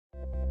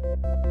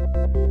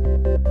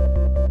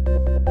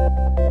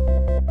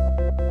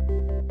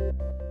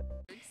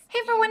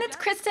everyone, it's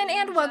Kristen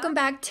and welcome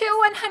back to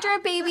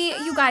 100 Baby.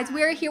 You guys,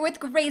 we're here with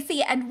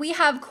Gracie and we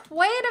have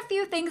quite a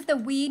few things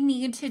that we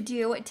need to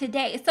do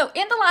today. So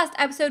in the last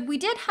episode, we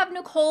did have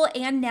Nicole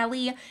and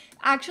Nellie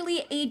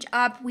actually age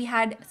up. We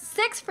had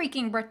 6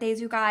 freaking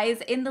birthdays, you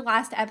guys, in the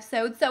last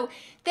episode. So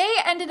they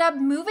ended up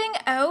moving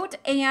out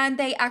and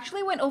they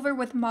actually went over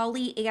with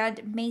Molly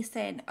and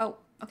Mason. Oh,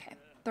 okay.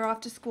 They're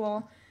off to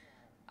school.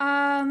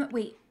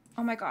 Wait.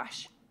 Oh my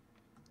gosh.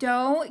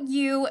 Don't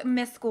you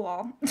miss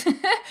school.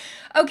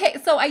 Okay,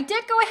 so I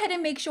did go ahead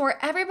and make sure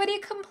everybody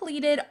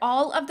completed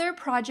all of their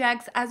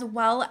projects as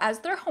well as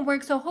their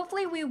homework. So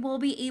hopefully we will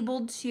be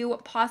able to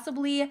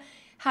possibly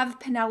have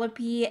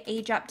Penelope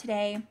age up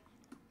today.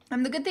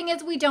 The good thing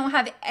is we don't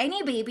have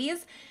any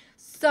babies,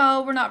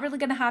 so we're not really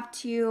going to have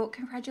to.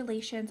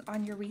 Congratulations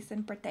on your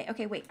recent birthday.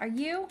 Okay, wait, are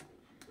you?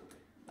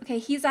 Okay,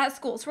 he's at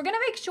school. So we're going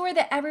to make sure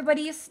that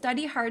everybody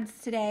study hard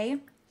today.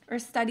 Or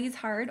studies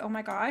hard. Oh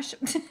my gosh.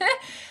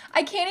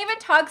 I can't even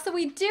talk. So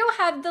we do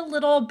have the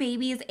little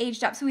babies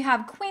aged up. So we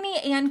have Queenie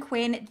and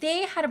Quinn.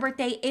 They had a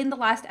birthday in the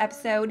last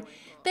episode.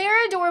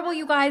 They're adorable,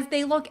 you guys.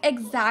 They look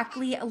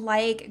exactly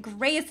like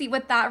Gracie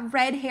with that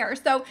red hair.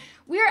 So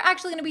we're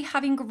actually going to be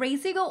having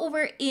Gracie go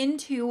over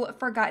into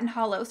Forgotten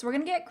Hollow. So we're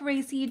going to get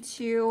Gracie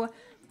to,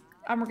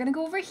 we're going to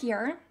go over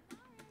here.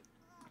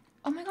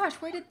 Oh my gosh,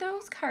 where did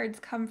those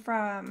cards come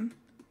from?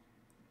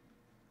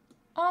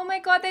 Oh my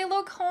god, they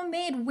look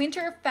homemade.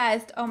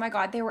 Winterfest. Oh my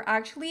god, they were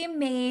actually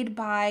made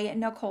by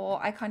Nicole.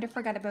 I kind of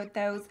forgot about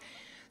those.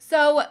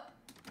 So,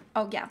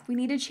 oh yeah, we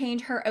need to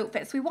change her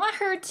outfit. So we want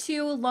her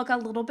to look a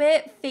little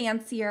bit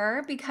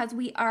fancier because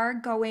we are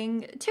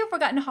going to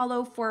Forgotten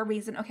Hollow for a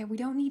reason. Okay, we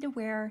don't need to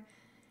wear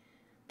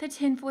the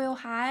tinfoil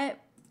hat.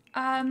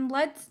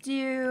 Let's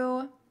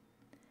do...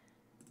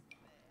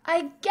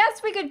 I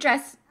guess we could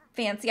dress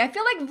fancy. I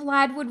feel like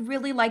Vlad would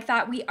really like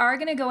that. We are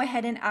going to go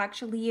ahead and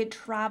actually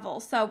travel.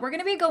 So we're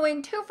going to be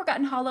going to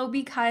Forgotten Hollow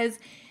because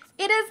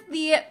it is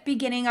the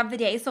beginning of the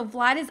day. So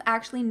Vlad is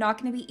actually not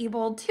going to be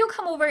able to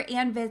come over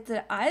and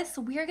visit us.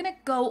 So we are going to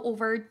go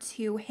over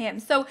to him.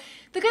 So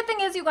the good thing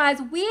is, you guys,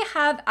 we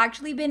have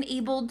actually been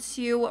able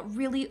to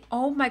really,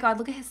 oh my god,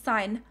 look at his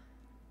son.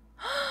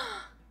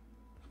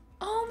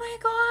 Oh my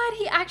god,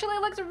 he actually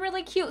looks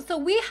really cute. So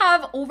we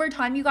have, over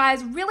time, you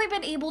guys, really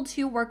been able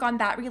to work on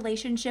that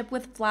relationship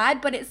with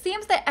Vlad, but it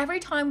seems that every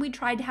time we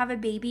tried to have a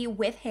baby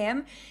with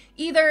him,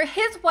 either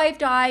his wife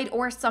died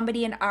or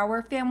somebody in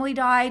our family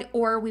died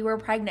or we were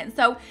pregnant.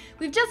 So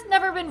we've just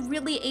never been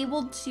really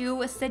able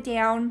to sit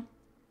down,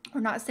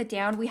 or not sit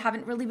down, we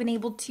haven't really been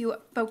able to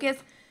focus.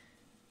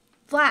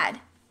 Vlad,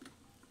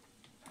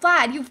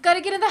 you've got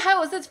to get in the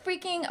house. It's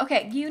freaking,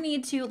 okay, you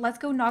need to, let's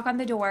go knock on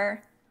the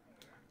door.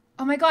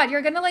 Oh my god,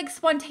 you're gonna like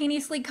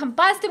spontaneously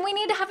combust and we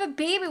need to have a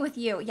baby with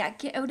you. Yeah,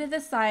 get out of the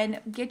sun.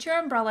 Get your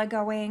umbrella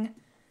going.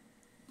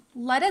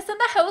 Let us in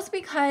the house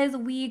because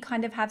we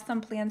kind of have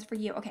some plans for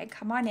you. Okay,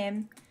 come on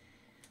in.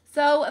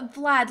 So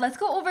Vlad, let's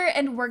go over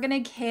and we're gonna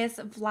kiss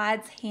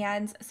Vlad's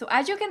hands. So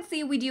as you can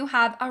see, we do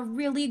have a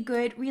really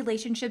good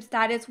relationship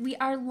status. We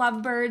are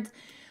lovebirds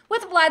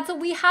with Vlad. So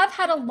we have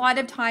had a lot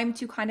of time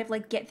to kind of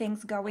like get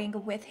things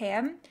going with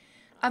him.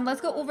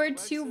 Let's go over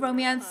to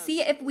romance,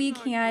 see if we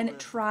can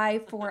try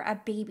for a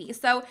baby.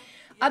 So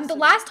the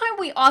last time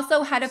we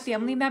also had a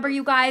family member,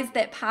 you guys,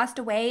 that passed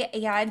away,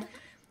 and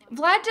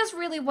Vlad just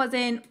really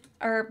wasn't,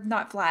 or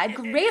not Vlad,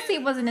 Gracie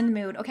wasn't in the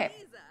mood. Okay,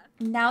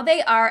 now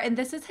they are, and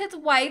this is his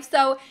wife.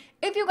 So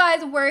if you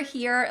guys were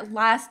here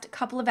last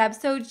couple of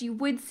episodes, you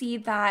would see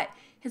that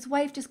his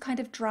wife just kind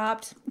of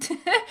dropped.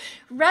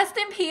 Rest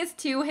in peace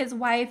to his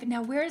wife.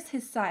 Now, where's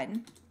his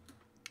son?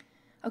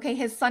 Okay,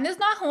 his son is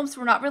not home, so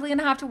we're not really going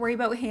to have to worry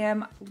about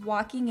him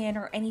walking in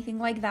or anything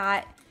like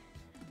that.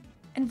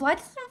 And Vlad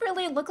doesn't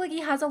really look like he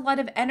has a lot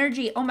of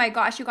energy. Oh my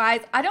gosh, you guys.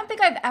 I don't think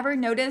I've ever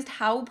noticed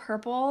how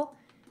purple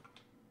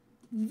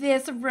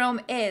this room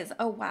is.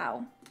 Oh,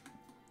 wow.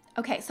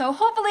 Okay, so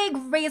hopefully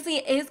Gracie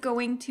is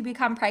going to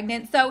become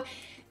pregnant. So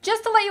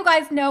just to let you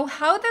guys know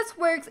how this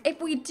works, if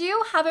we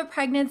do have a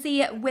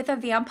pregnancy with a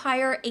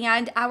vampire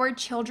and our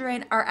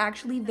children are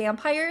actually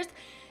vampires,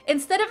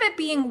 instead of it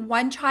being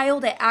 1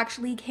 child, it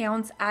actually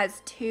counts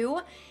as 2.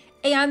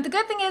 And the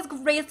good thing is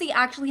Gracie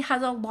actually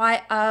has a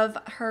lot of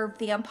her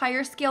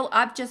vampire skill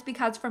up just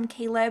because from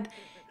Caleb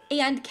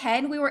and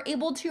Ken, we were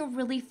able to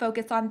really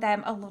focus on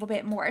them a little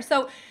bit more.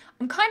 So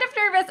I'm kind of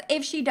nervous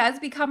if she does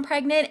become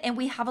pregnant and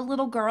we have a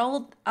little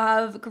girl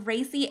of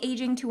Gracie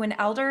aging to an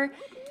elder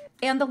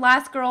and the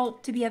last girl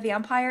to be a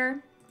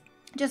vampire,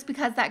 just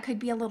because that could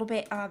be a little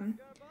bit,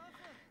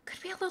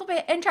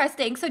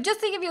 interesting. So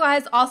just to give you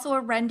guys also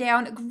a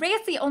rundown,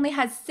 Gracie only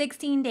has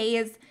 16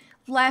 days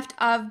left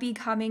of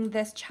becoming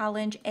this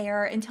challenge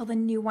heir until the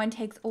new one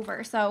takes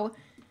over. So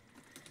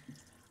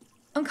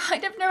I'm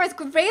kind of nervous.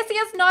 Gracie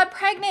is not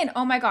pregnant.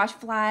 Oh my gosh,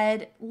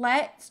 Vlad.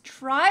 Let's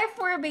try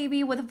for a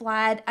baby with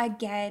Vlad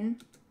again.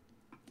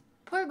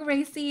 Poor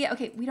Gracie.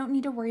 Okay, we don't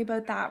need to worry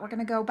about that. We're going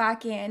to go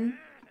back in.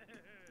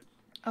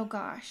 Oh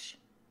gosh.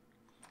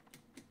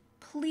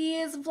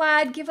 Please,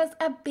 Vlad, give us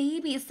a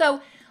baby.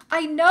 So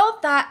I know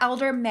that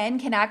elder men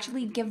can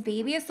actually give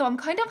babies, so I'm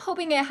kind of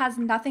hoping it has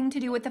nothing to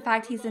do with the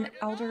fact he's an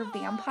elder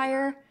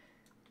vampire.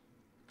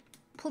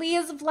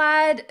 Please,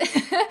 Vlad.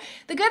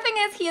 The good thing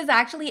is he is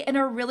actually in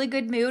a really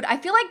good mood. I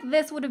feel like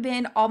this would have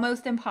been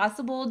almost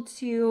impossible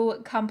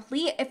to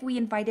complete if we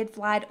invited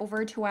Vlad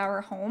over to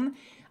our home.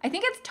 I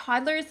think it's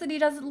toddlers that he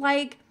doesn't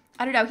like.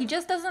 I don't know. He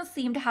just doesn't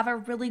seem to have a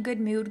really good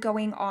mood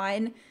going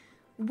on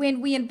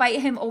when we invite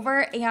him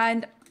over,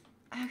 and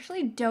I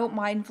actually don't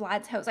mind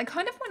Vlad's house. I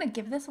kind of want to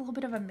give this a little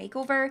bit of a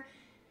makeover.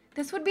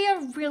 This would be a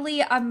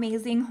really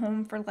amazing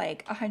home for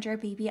like a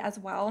 100 baby as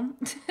well.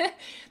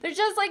 There's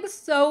just like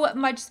so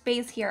much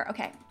space here.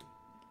 Okay.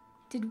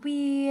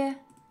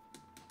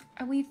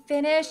 Are we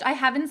finished? I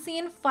haven't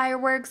seen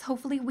fireworks.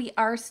 Hopefully we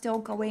are still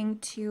going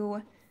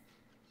to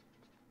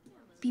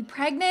be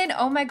pregnant.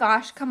 Oh my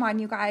gosh. Come on,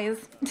 you guys.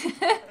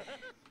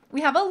 We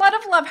have a lot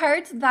of love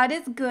hearts. That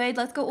is good.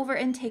 Let's go over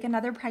and take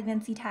another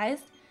pregnancy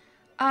test.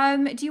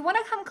 Do you want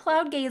to come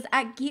cloud gaze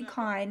at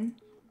GeekCon?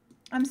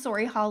 I'm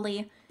sorry,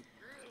 Holly.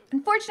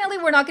 Unfortunately,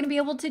 we're not going to be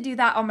able to do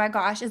that. Oh my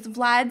gosh, is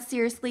Vlad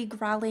seriously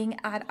growling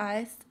at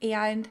us?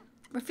 And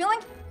we're feeling...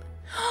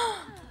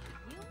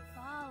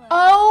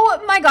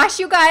 Oh my gosh,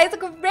 you guys.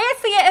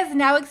 Gracie is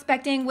now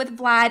expecting with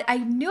Vlad. I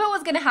knew it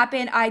was going to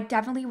happen. I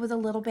definitely was a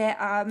little bit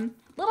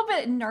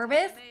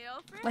nervous.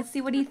 Let's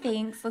see what he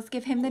thinks. Let's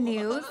give him the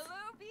news.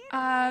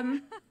 Oh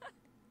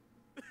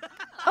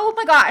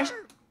my gosh.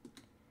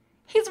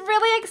 He's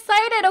really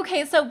excited.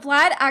 Okay, so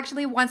Vlad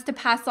actually wants to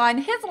pass on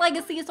his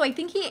legacy, so I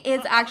think he is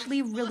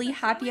actually really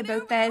happy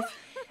about this.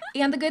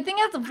 And the good thing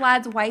is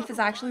Vlad's wife is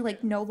actually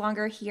like no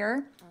longer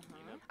here.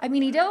 I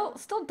mean, he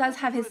still does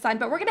have his son,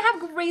 but we're gonna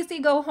have Gracie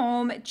go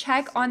home,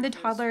 check on the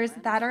toddlers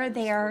that are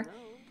there.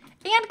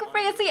 And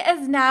Gracie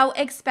is now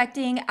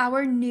expecting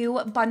our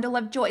new bundle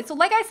of joy. So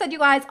like I said, you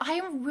guys, I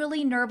am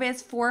really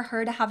nervous for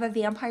her to have a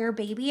vampire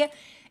baby.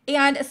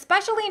 And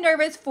especially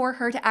nervous for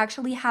her to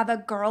actually have a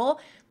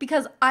girl,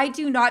 because I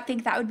do not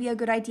think that would be a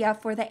good idea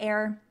for the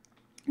heir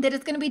that is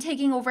going to be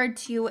taking over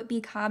to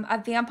become a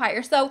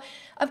vampire. So,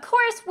 of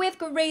course, with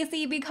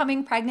Gracie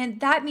becoming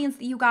pregnant, that means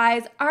that you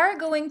guys are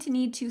going to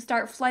need to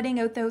start flooding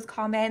out those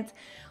comments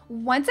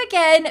once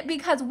again,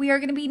 because we are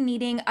going to be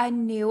needing a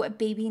new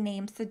baby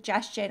name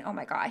suggestion. Oh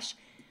my gosh.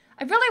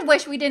 I really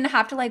wish we didn't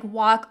have to like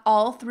walk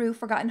all through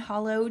Forgotten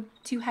Hollow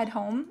to head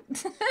home.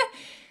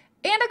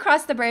 And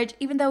across the bridge,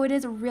 even though it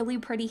is really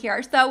pretty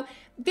here. So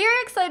very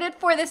excited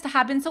for this to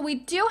happen. So we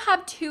do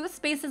have 2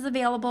 spaces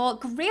available.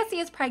 Gracie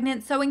is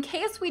pregnant, so in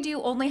case we do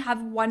only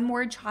have one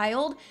more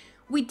child,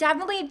 we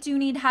definitely do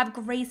need to have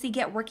Gracie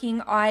get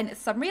working on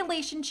some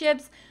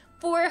relationships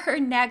for her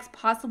next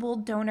possible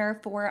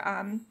donor for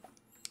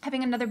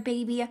having another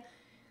baby.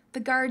 The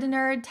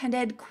gardener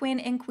tended Quinn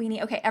and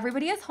Queenie. Okay,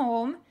 everybody is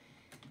home.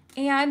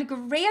 And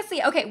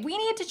Gracie, okay, we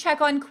need to check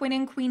on Quinn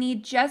and Queenie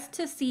just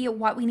to see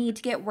what we need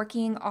to get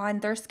working on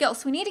their skills.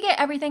 So we need to get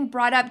everything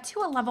brought up to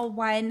a level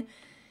 1.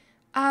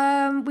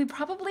 We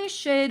probably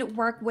should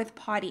work with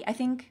Potty. I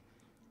think,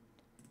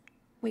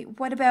 wait,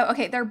 what about,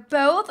 okay, they're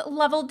both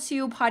level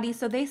 2 Potty,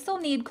 so they still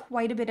need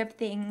quite a bit of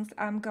things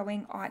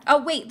going on.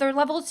 Oh, wait, they're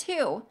level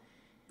 2.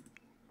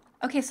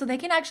 Okay, so they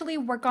can actually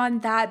work on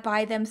that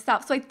by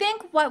themselves. So I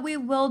think what we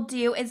will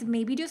do is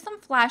maybe do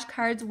some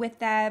flashcards with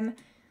them.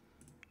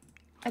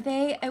 Are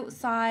they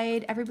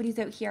outside? Everybody's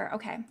out here.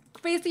 Okay.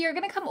 Gracie, you're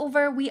going to come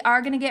over. We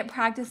are going to get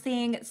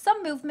practicing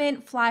some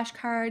movement,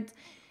 flashcards,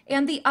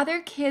 and the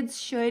other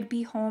kids should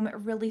be home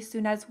really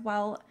soon as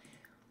well.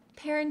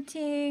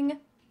 Parenting,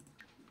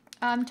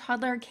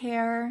 toddler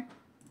care.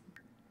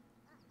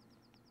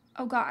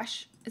 Oh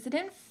gosh. Is it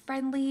in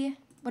friendly?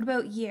 What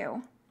about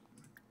you?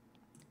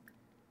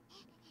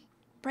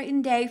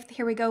 Brighten day.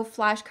 Here we go.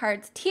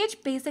 Flashcards.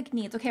 Teach basic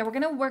needs. Okay, we're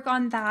going to work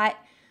on that.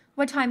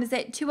 What time is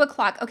it? 2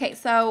 o'clock. Okay,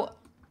 so...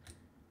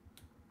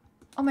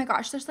 Oh my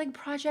gosh, there's like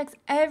projects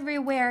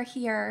everywhere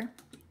here.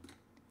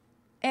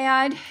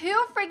 And who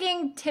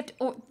freaking tipped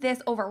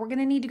this over? We're going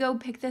to need to go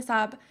pick this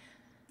up.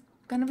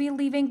 Going to be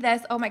leaving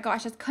this. Oh my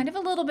gosh, it's kind of a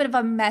little bit of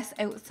a mess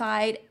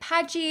outside.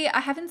 Patchy,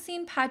 I haven't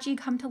seen Patchy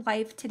come to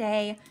life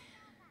today.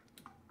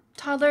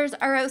 Toddlers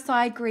are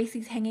outside.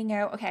 Gracie's hanging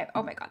out. Okay,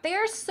 oh my god. They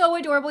are so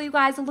adorable, you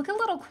guys. Look at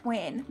little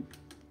Quinn.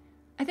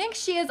 I think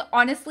she is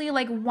honestly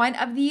like one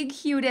of the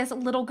cutest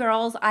little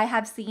girls I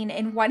have seen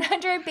in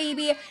 100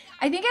 Baby.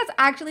 I think it's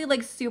actually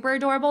like super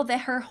adorable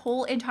that her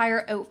whole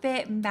entire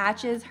outfit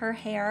matches her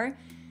hair.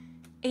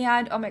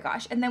 And oh my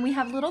gosh. And then we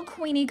have little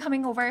Queenie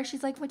coming over.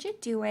 She's like, what you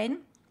doing?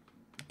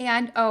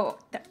 And oh,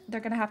 they're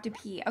going to have to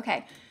pee.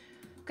 Okay.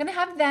 I'm going to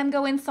have them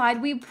go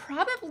inside. We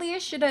probably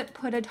should have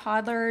put a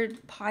toddler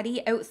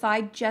potty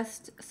outside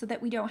just so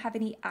that we don't have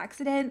any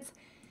accidents.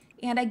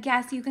 And I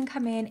guess you can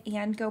come in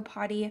and go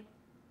potty.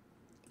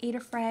 Aid a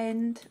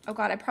friend. Oh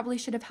god, I probably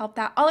should have helped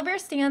that. Oliver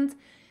stands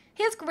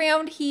his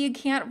ground. He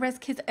can't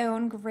risk his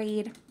own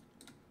grade.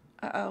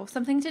 Uh-oh,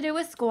 something to do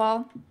with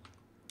school.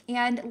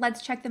 And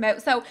let's check them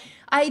out. So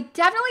I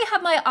definitely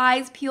have my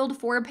eyes peeled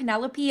for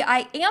Penelope.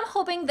 I am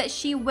hoping that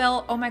she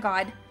will, oh my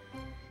god.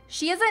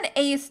 She is an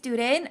A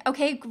student.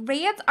 Okay,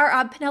 grades are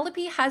up.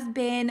 Penelope has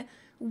been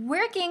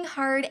working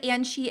hard,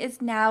 and she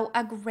is now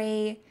a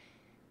gray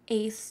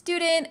A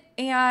student.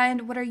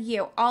 And what are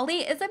you?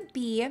 Ollie is a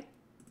B.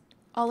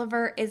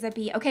 Oliver is a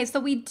B. Okay, so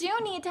we do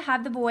need to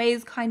have the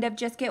boys kind of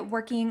just get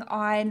working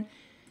on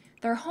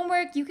their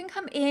homework. You can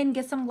come in,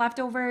 get some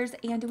leftovers.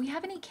 And do we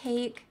have any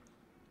cake?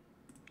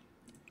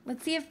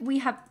 Let's see if we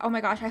have, oh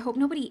my gosh, I hope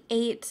nobody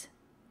ate.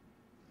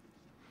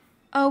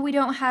 Oh, we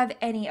don't have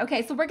any.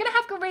 Okay, so we're gonna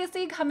have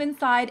Gracie come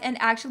inside and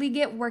actually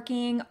get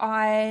working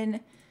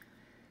on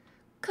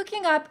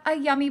cooking up a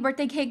yummy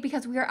birthday cake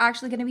because we are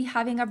actually gonna be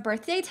having a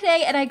birthday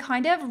today, and I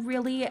kind of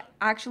really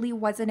actually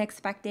wasn't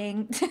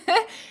expecting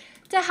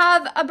to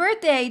have a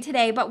birthday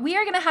today, but we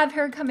are gonna have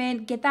her come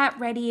in, get that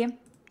ready.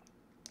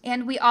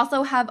 And we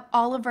also have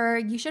Oliver.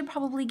 You should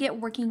probably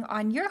get working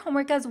on your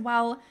homework as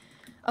well.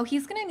 Oh,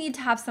 he's gonna need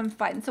to have some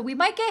fun. So we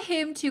might get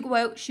him to go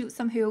out, shoot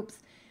some hoops.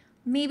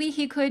 Maybe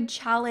he could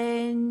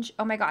challenge.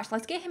 Oh my gosh,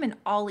 let's get him and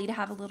Ollie to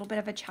have a little bit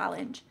of a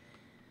challenge.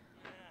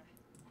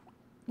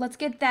 Let's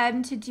get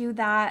them to do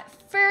that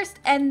first.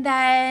 And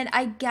then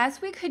I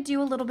guess we could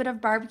do a little bit of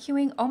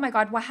barbecuing. Oh my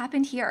God, what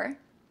happened here?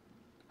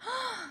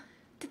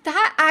 Did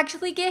that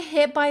actually get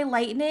hit by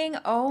lightning?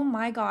 Oh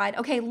my God.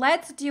 Okay,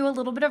 let's do a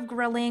little bit of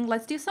grilling.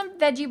 Let's do some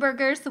veggie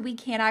burgers so we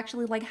can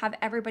actually like have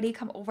everybody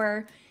come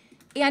over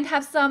and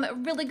have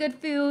some really good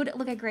food.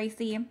 Look at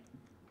Gracie.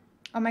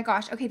 Oh my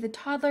gosh. Okay, the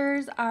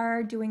toddlers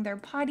are doing their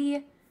potty.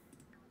 Did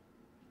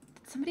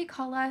somebody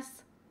call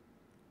us?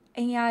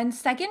 And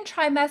second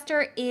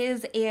trimester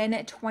is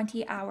in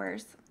 20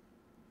 hours.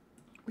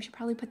 We should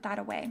probably put that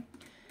away.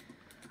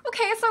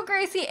 Okay, so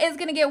Gracie is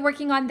going to get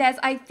working on this.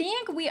 I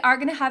think we are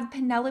going to have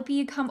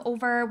Penelope come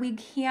over. We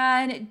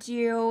can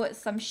do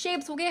some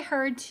shapes. We'll get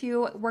her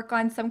to work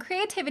on some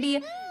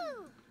creativity.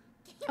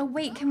 Oh,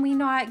 wait, can we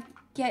not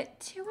get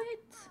to it?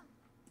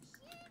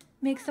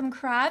 Make some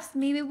crafts.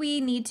 Maybe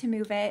we need to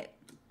move it.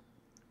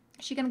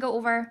 Is she going to go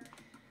over?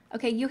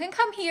 Okay, you can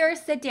come here,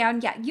 sit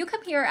down. Yeah, you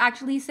come here,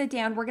 actually sit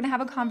down. We're going to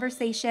have a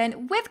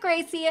conversation with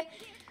Gracie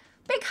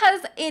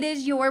because it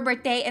is your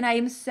birthday and I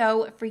am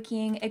so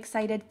freaking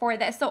excited for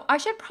this. So I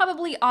should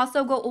probably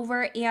also go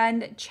over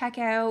and check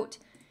out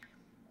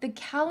the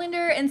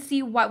calendar and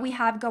see what we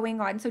have going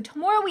on. So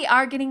tomorrow we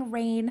are getting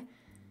rain.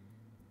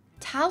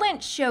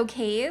 Talent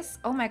showcase.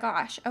 Oh my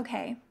gosh.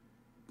 Okay.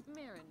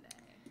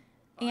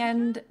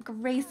 And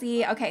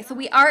Gracie. Okay, so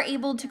we are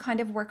able to kind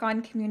of work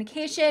on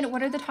communication.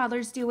 What are the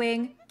toddlers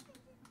doing?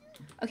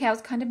 Okay, I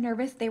was kind of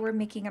nervous. They were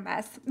making a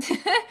mess.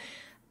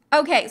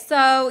 Okay,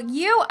 so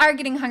you are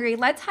getting hungry.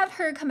 Let's have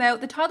her come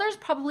out. The toddlers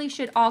probably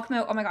should all come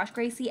out. Oh my gosh,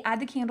 Gracie, add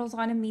the candles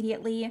on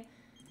immediately.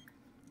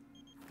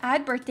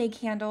 Add birthday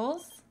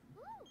candles.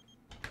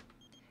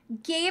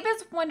 Gabe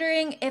is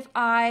wondering if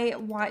I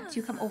want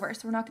to come over.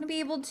 So we're not going to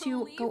be able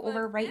to go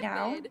over right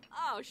now.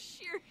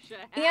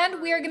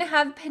 And we are going to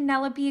have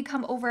Penelope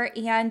come over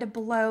and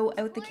blow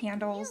out the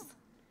candles.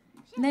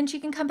 And then she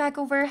can come back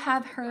over,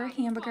 have her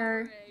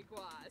hamburger.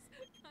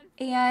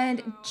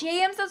 And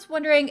James is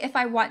wondering if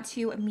I want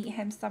to meet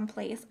him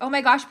someplace. Oh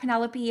my gosh,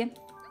 Penelope.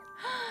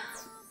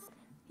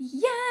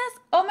 Yes.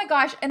 Oh my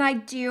gosh. And I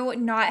do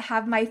not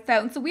have my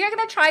phone. So we are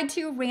going to try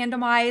to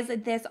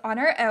randomize this on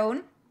our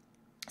own.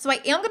 So I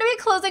am going to be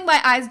closing my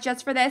eyes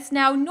just for this.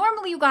 Now,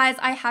 normally, you guys,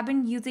 I have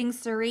been using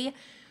Siri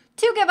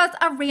to give us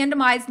a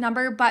randomized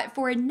number. But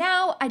for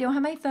now, I don't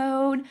have my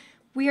phone.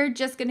 We are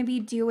just going to be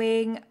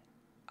doing,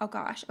 oh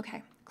gosh,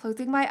 okay.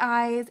 Closing my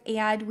eyes,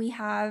 and we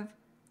have,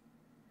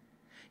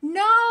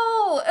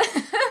 no!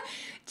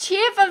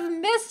 Chief of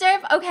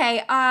Mischief.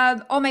 Okay,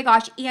 oh my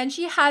gosh, and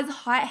she has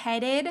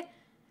hot-headed.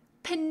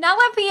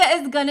 Penelope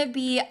is going to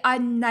be a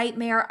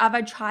nightmare of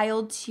a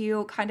child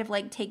to kind of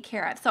like take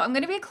care of. So I'm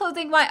going to be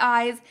closing my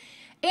eyes,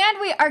 and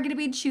we are going to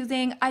be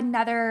choosing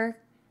another,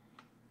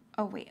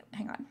 oh wait,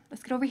 hang on.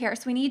 Let's get over here.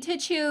 So we need to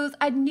choose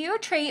a new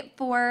trait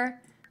for,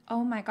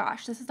 oh my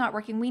gosh, this is not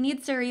working. We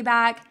need Siri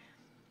back.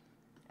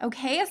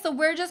 Okay, so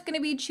we're just going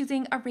to be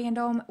choosing a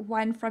random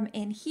one from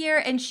in here,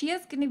 and she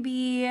is going to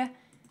be,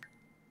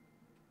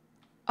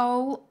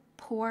 oh,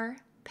 poor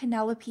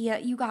Penelope.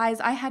 You guys,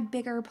 I had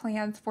bigger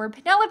plans for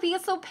Penelope,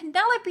 so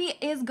Penelope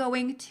is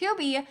going to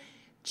be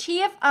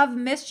Chief of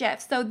Mischief.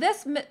 So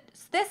this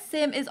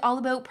sim is all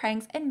about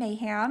pranks and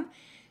mayhem.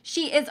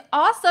 She is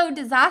also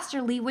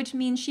disasterly, which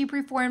means she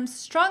performs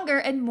stronger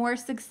and more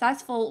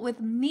successful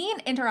with mean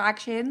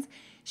interactions.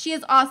 She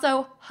is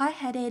also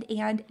hot-headed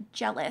and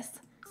jealous.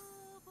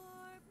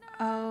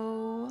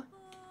 Oh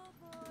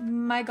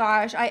my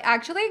gosh, I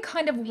actually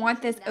kind of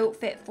want this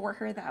outfit for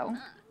her though.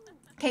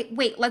 Okay,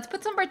 wait, let's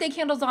put some birthday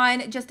candles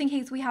on just in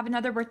case we have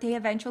another birthday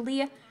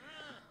eventually.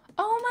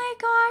 Oh my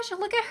gosh,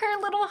 look at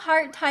her little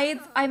heart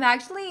tights. I'm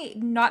actually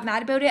not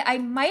mad about it. I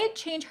might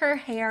change her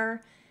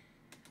hair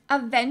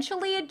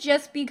eventually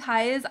just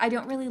because I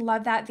don't really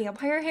love that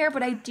vampire hair,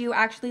 but I do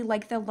actually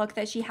like the look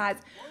that she has.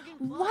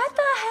 What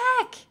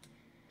the heck?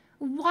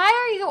 Why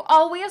are you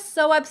always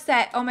so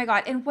upset? Oh my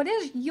God. And what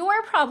is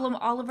your problem,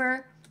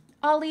 Oliver?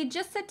 Ollie,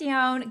 just sit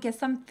down, get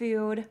some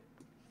food.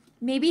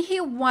 Maybe he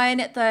won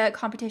the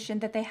competition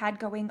that they had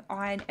going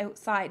on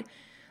outside.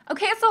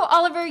 Okay, so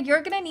Oliver,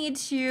 you're gonna need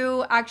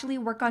to actually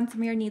work on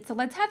some of your needs. So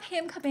let's have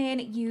him come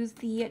in, use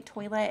the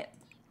toilet,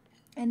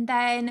 and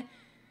then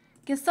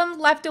get some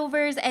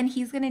leftovers, and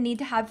he's gonna need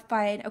to have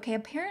fun. Okay,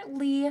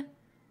 apparently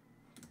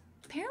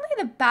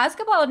the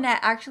basketball net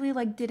actually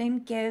like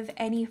didn't give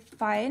any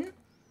fun.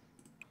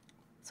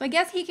 So I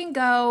guess he can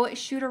go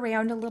shoot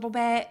around a little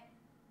bit.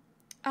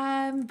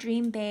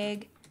 Dream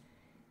big.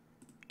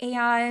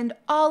 And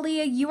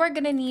Ollie, you are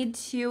gonna need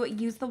to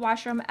use the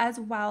washroom as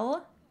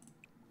well.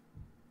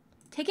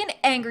 Take an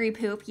angry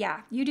poop.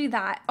 Yeah, you do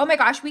that. Oh my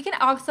gosh, we can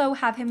also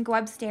have him go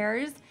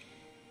upstairs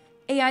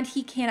and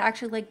he can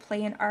actually like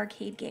play an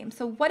arcade game.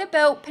 So what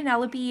about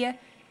Penelope?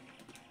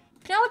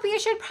 Penelope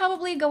should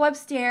probably go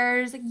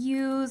upstairs,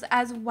 use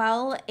as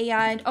well.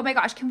 And oh my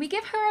gosh, can we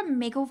give her a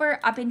makeover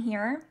up in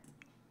here?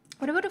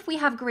 What about if we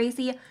have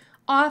Gracie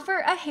offer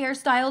a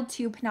hairstyle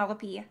to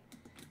Penelope?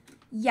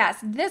 Yes,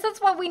 this is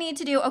what we need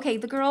to do. Okay,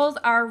 the girls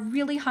are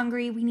really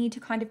hungry. We need to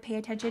kind of pay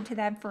attention to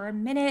them for a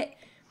minute.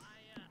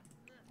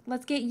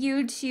 Let's get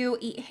you to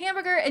eat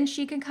hamburger and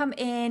she can come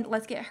in.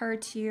 Let's get her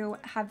to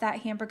have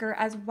that hamburger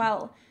as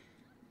well.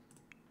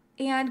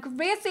 And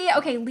Gracie,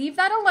 okay, leave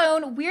that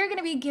alone. We're going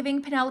to be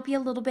giving Penelope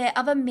a little bit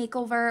of a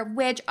makeover,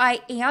 which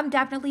I am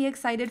definitely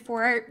excited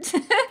for.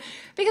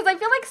 Because I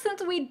feel like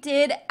since we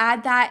did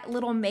add that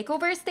little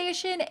makeover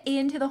station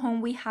into the home,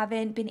 we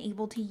haven't been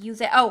able to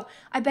use it. Oh,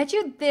 I bet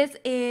you this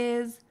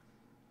is...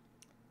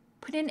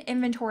 Put in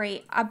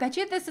inventory. I bet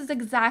you this is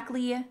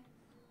exactly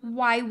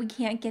why we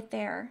can't get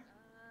there.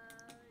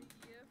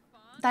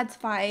 That's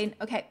fine.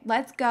 Okay,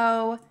 let's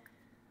go.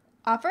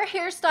 Offer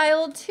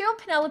hairstyle to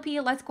Penelope.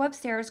 Let's go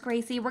upstairs,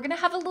 Gracie. We're going to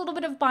have a little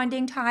bit of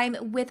bonding time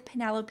with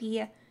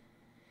Penelope.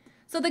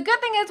 So the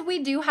good thing is we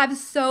do have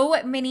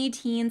so many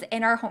teens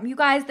in our home, you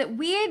guys, that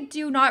we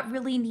do not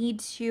really need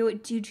to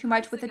do too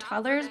much with the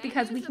toddlers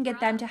because we can get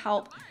them to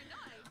help.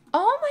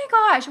 Oh my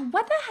gosh,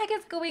 what the heck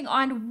is going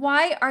on?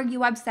 Why are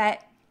you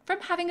upset from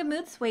having a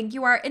mood swing?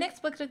 You are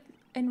inexplicably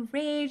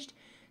enraged.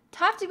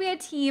 Tough to be a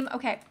team.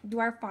 Okay,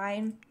 you are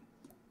fine.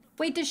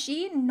 Wait, does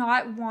she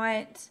not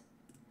want...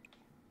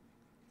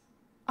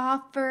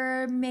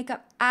 Offer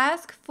makeup,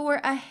 ask for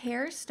a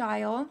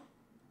hairstyle.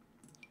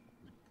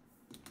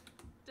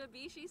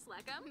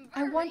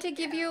 I want to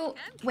give you,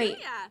 wait,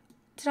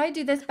 did I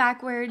do this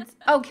backwards?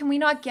 Oh, can we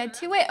not get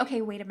to it?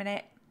 Okay, wait a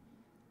minute.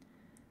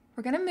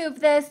 We're gonna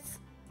move this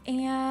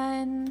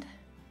and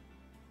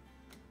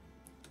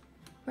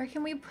where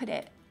can we put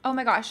it? Oh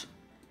my gosh.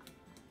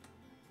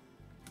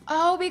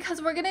 Oh,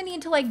 because we're gonna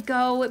need to like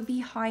go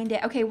behind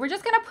it. Okay, we're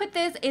just gonna put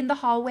this in the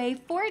hallway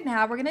for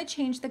now. We're gonna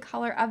change the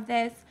color of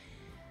this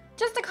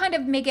just to kind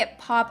of make it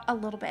pop a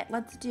little bit.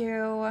 Let's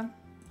do,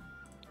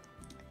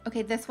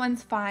 okay, this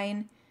one's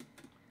fine.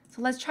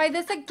 So let's try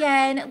this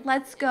again.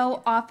 Let's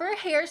go offer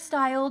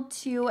hairstyle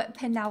to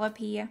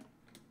Penelope.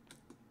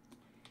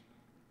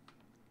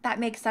 That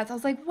makes sense. I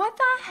was like, what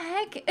the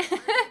heck?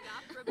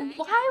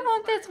 Why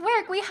won't this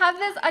work? We have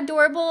this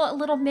adorable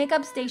little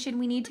makeup station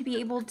we need to be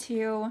able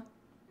to...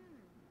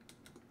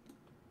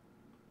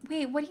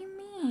 Wait, what do you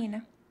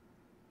mean?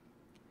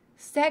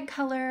 Set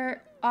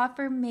color,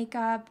 offer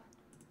makeup.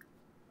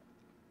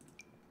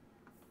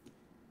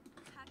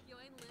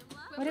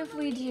 What if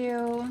we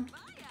do...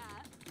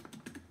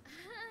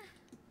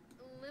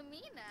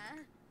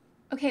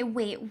 Okay,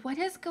 wait, what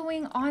is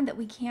going on that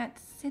we can't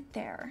sit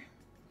there?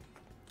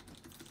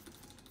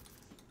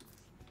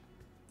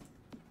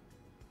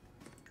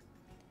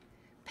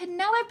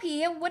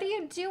 Penelope, what are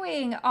you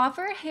doing?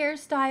 Offer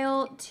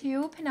hairstyle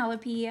to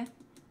Penelope.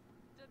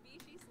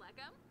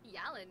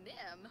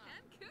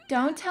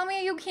 Don't tell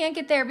me you can't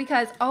get there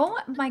because, oh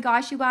my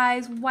gosh, you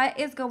guys, what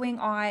is going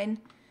on?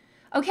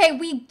 Okay,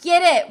 we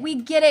get it. We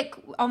get it.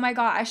 Oh my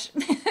gosh.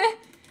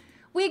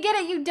 We get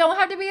it. You don't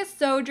have to be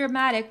so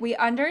dramatic. We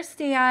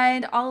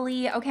understand,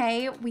 Ollie.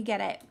 Okay, we get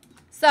it.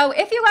 So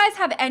if you guys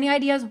have any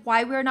ideas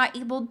why we're not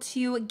able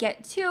to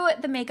get to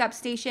the makeup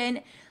station,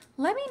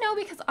 let me know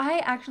because I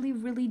actually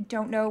really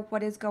don't know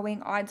what is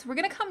going on. So we're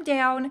going to come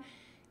down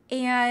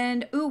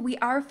and, ooh, we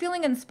are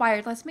feeling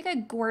inspired. Let's make a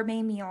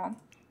gourmet meal.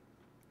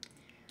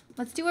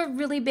 Let's do a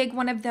really big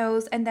one of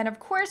those. And then, of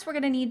course, we're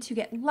going to need to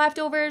get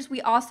leftovers. We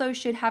also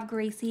should have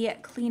Gracie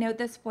clean out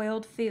the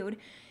spoiled food.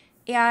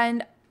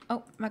 And,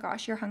 oh my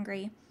gosh, you're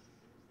hungry.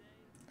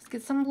 Let's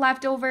get some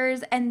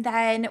leftovers. And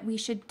then we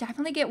should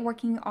definitely get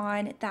working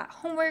on that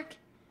homework.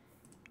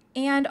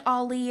 And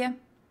Ollie,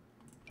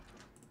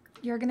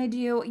 you're going to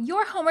do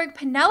your homework.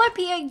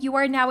 Penelope, you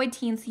are now a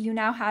teen, so you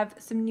now have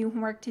some new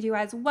homework to do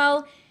as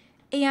well.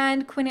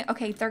 And Quinn,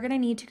 okay, they're going to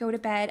need to go to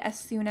bed as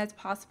soon as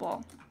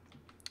possible.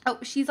 Oh,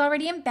 she's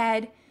already in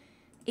bed,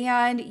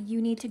 and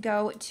you need to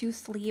go to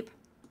sleep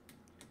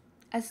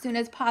as soon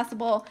as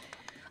possible.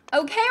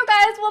 Okay, you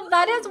guys, well,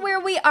 that is where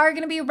we are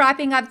going to be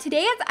wrapping up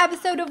today's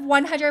episode of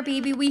 100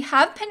 Baby. We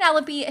have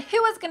Penelope,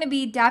 who is going to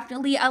be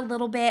definitely a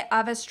little bit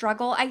of a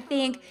struggle, I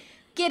think,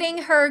 getting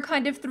her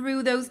kind of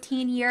through those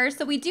teen years.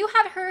 So we do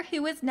have her,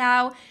 who is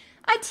now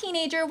a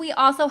teenager. We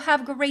also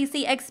have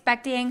Gracie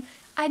expecting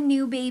a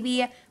new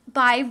baby.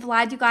 by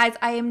VLAD, you guys.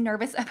 I am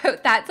nervous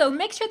about that. So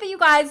make sure that you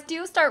guys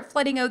do start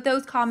flooding out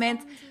those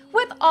comments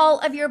with all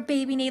of your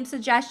baby name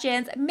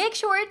suggestions. Make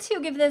sure to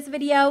give this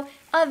video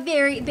a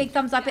very big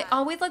thumbs up. It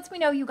always lets me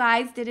know you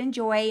guys did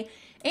enjoy.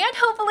 And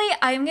hopefully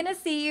I'm going to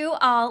see you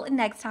all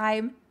next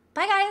time.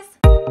 Bye,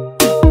 guys.